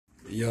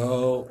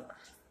Yo,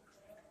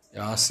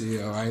 y'all see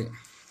it, right?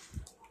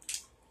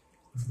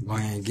 Go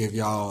ahead and give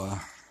y'all a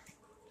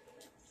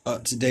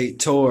up-to-date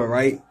tour,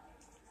 right?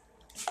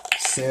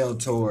 Sale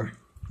tour.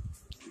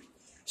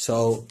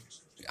 So,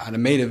 I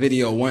done made a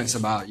video once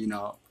about,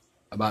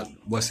 about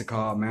what's it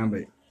called, man,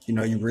 but,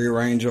 you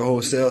rearrange your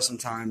whole sale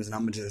sometimes, and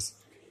I'm gonna just,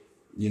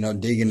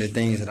 dig into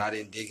things that I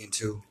didn't dig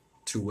into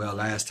too well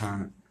last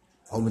time.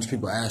 A whole bunch of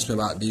people asked me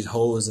about these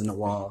holes in the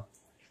wall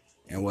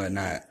and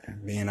whatnot.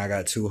 Man, I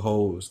got two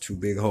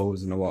big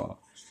holes in the wall.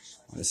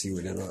 Let's see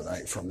what it look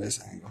like from this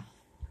angle.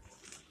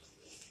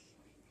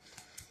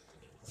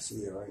 See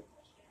it, right?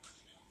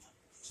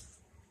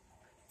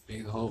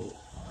 Big hole.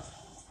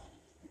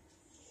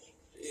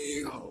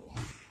 Big hole.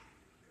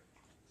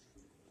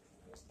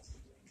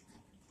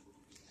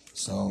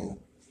 So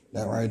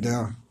that right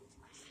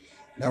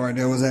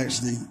there was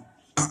actually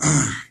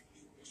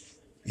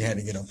you had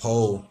to get a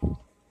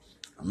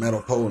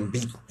metal pole, and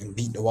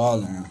beat the wall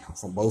down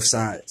from both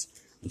sides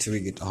until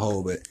we get the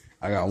hole. But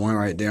I got one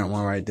right there and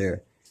one right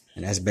there,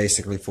 and that's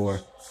basically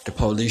for the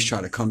police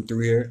try to come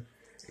through here,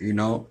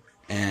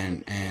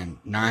 And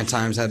 9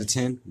 times out of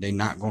 10, they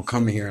not gonna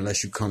come in here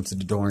unless you come to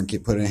the door and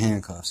get put in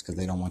handcuffs, because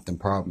they don't want them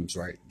problems,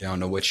 right? They don't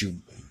know what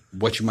you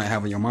might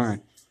have on your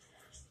mind.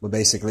 But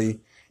basically,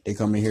 they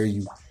come in here,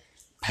 you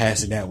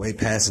pass it that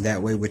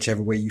way,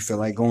 whichever way you feel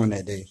like going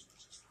that day.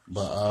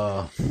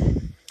 But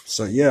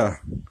so yeah,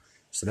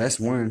 so that's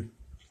one.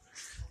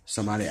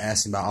 Somebody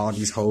asking about all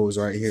these holes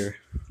right here,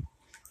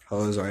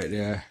 holes right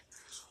there,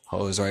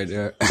 holes right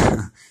there,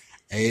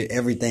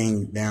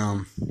 everything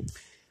down.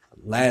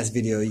 Last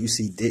video, you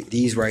see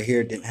these right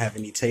here didn't have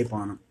any tape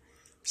on them,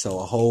 so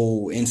a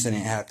whole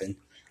incident happened.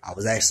 I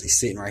was actually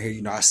sitting right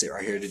here. I sit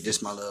right here.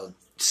 This my little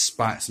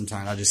spot.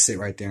 Sometimes I just sit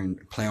right there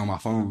and play on my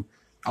phone.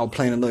 I was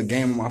playing a little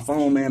game on my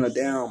phone, man.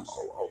 A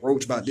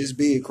roach about this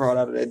big crawled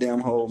out of that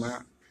damn hole,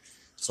 man.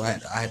 So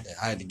I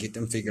had to get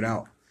them figured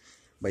out.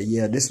 But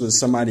yeah, this was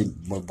somebody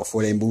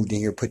before they moved in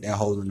here, put that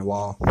hole in the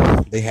wall.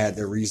 They had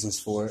their reasons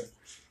for it.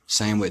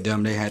 Same with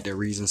them. They had their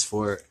reasons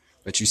for it.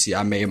 But you see,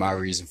 I made my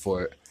reason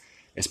for it.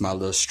 It's my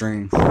little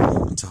string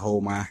to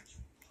hold my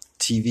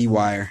TV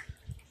wire,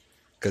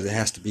 because it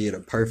has to be at a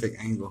perfect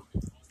angle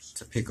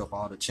to pick up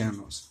all the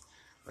channels.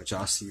 But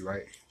y'all see,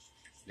 right?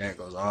 That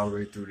goes all the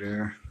way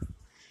through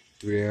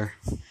there,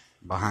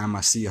 behind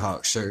my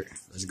Seahawks shirt.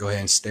 Let's go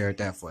ahead and stare at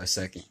that for a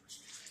second.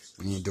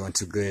 We ain't doing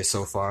too good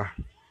so far.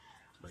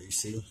 But you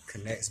see,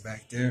 connects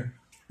back there.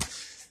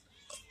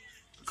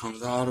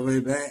 Comes all the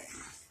way back.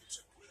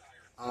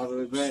 All the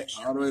way back,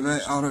 all the way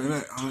back, all the way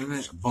back, all the way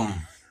back. Boom.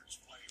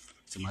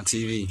 To my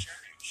TV.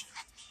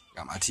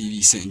 Got my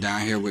TV sitting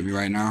down here with me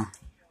right now.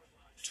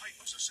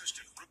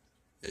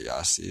 Yeah,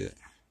 y'all see it.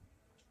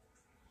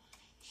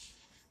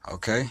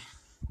 Okay.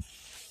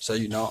 So,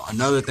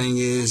 another thing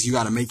is you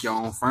got to make your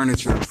own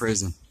furniture in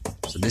prison.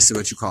 So this is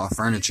what you call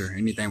furniture.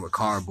 Anything with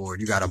cardboard.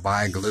 You got to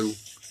buy glue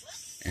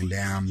and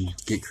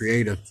get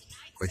creative.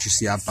 But you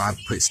see, I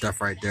put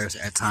stuff right there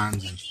at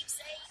times. And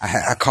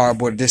I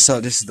cardboarded this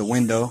up. This is the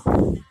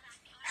window.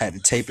 Had to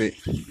tape it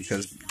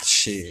because,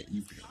 shit,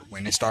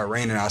 when it start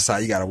raining outside,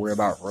 you got to worry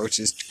about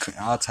roaches,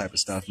 all type of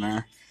stuff,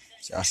 man.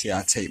 So I see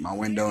I tape my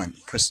window and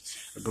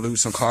glue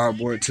some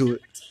cardboard to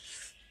it.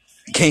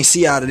 You can't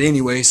see out it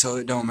anyway, so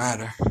it don't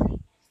matter.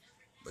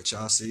 But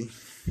y'all see,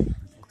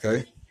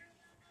 okay.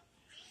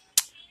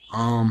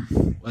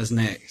 What's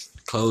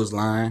next?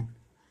 Clothesline.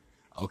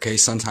 Okay,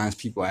 sometimes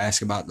people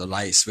ask about the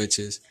light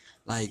switches.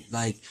 Like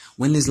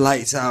when is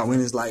lights out? When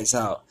is lights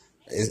out?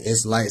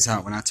 It's lights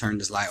out when I turn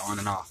this light on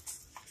and off.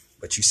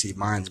 But you see,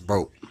 mine's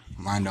broke.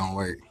 Mine don't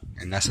work.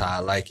 And that's how I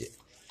like it.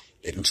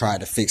 They done tried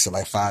to fix it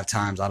like 5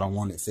 times. I don't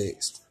want it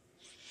fixed.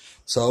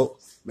 So,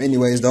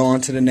 anyways, though,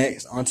 on to the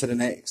next.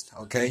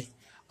 Okay?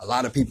 A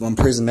lot of people in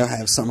prison, they'll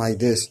have something like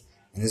this.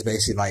 And it's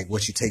basically like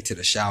what you take to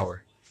the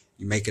shower.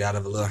 You make it out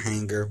of a little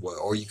hanger.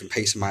 Or you can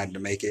pay somebody to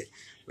make it.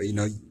 But,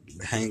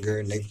 hanger,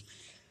 and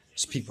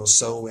people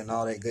sew and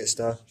all that good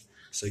stuff.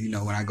 So,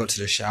 when I go to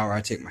the shower,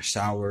 I take my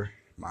shower,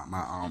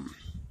 my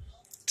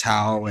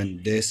towel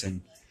and this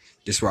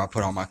is where I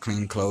put all my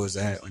clean clothes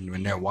at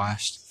when they're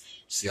washed.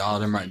 See, all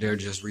of them right there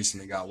just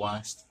recently got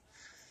washed,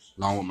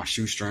 along with my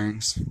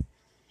shoestrings.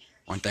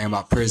 One thing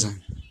about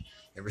prison,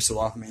 every so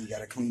often, man, you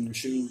gotta clean them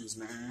shoes,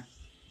 man.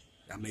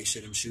 Gotta make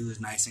sure them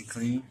shoes nice and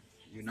clean,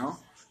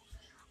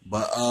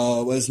 But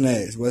what's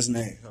next?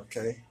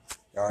 Okay,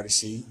 you already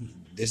see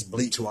this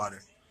bleach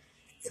water.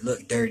 It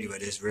look dirty,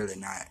 but it's really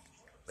not.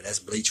 But that's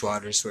bleach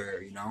water. It's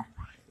where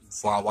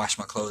before I wash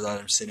my clothes, I let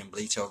them sit in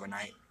bleach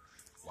overnight.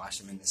 Wash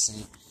them in the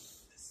sink.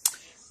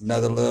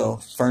 Another little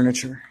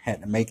furniture, had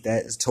to make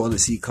that. It's toilet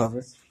seat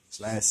cover, /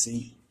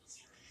 seat.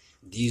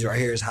 These right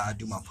here is how I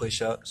do my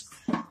push-ups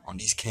on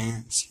these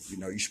cans.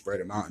 You spread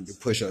them out and do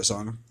push-ups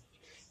on them.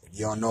 If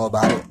you don't know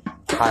about it,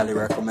 highly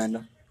recommend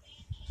them.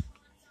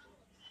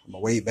 My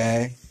weight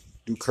bag,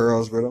 do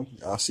curls with them.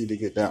 Y'all see, to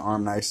get that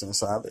arm nice and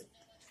solid.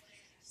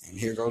 And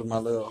here goes my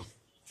little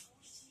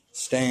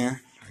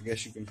stand, I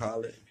guess you can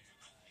call it.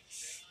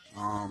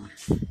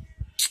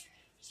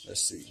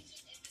 Let's see.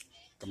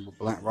 Couple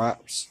blunt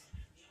wraps.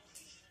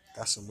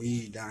 Got some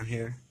weed down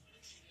here.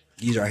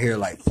 These right here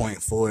like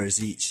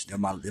 .4s each. They're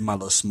my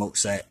little smoke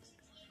sack,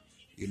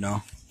 you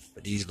know.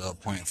 But these little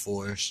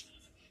 .4s.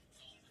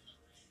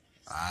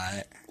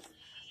 Alright.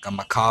 Got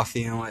my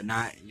coffee and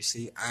whatnot. You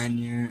see,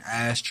 onion,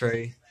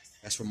 ashtray.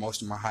 That's where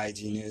most of my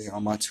hygiene is. All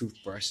my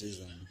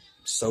toothbrushes and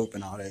soap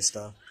and all that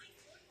stuff.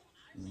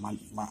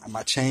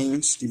 My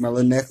chains, these my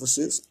little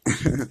necklaces.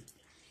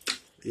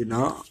 You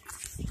know.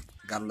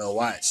 Got a little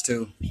watch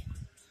too.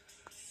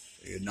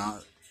 You know.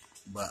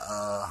 But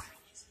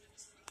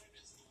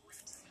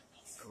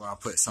where I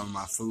put some of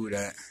my food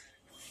at.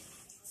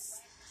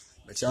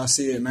 But y'all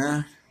see it,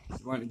 man. I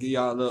want to give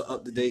y'all a little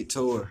up-to-date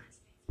tour.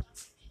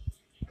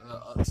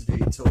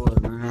 Up-to-date tour,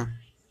 man.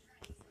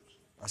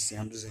 I see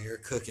I'm just in here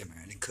cooking,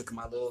 man. And cooking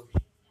my little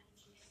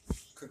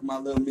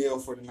meal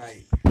for the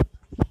night.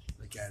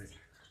 Look at it.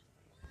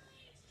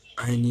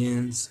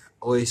 Onions,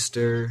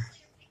 oyster,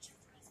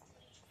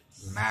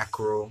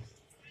 mackerel,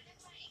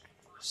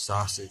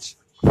 sausage.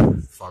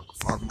 Fuck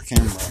my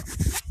camera up.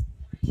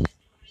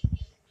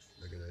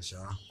 Look at this,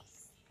 y'all.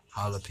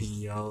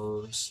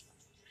 Jalapenos.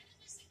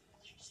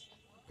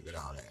 Look at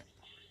all that.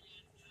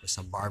 With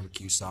some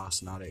barbecue sauce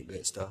and all that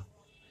good stuff.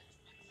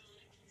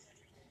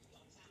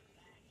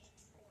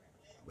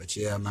 But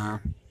yeah,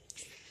 man.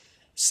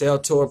 Cell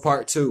tour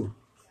part 2.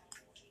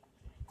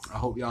 I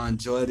hope y'all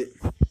enjoyed it.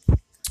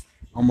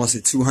 Almost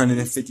at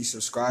 250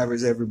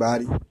 subscribers,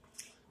 everybody.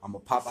 I'm going to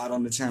pop out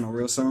on the channel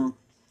real soon.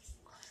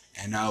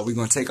 And we're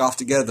going to take off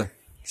together.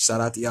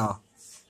 Shout out to y'all.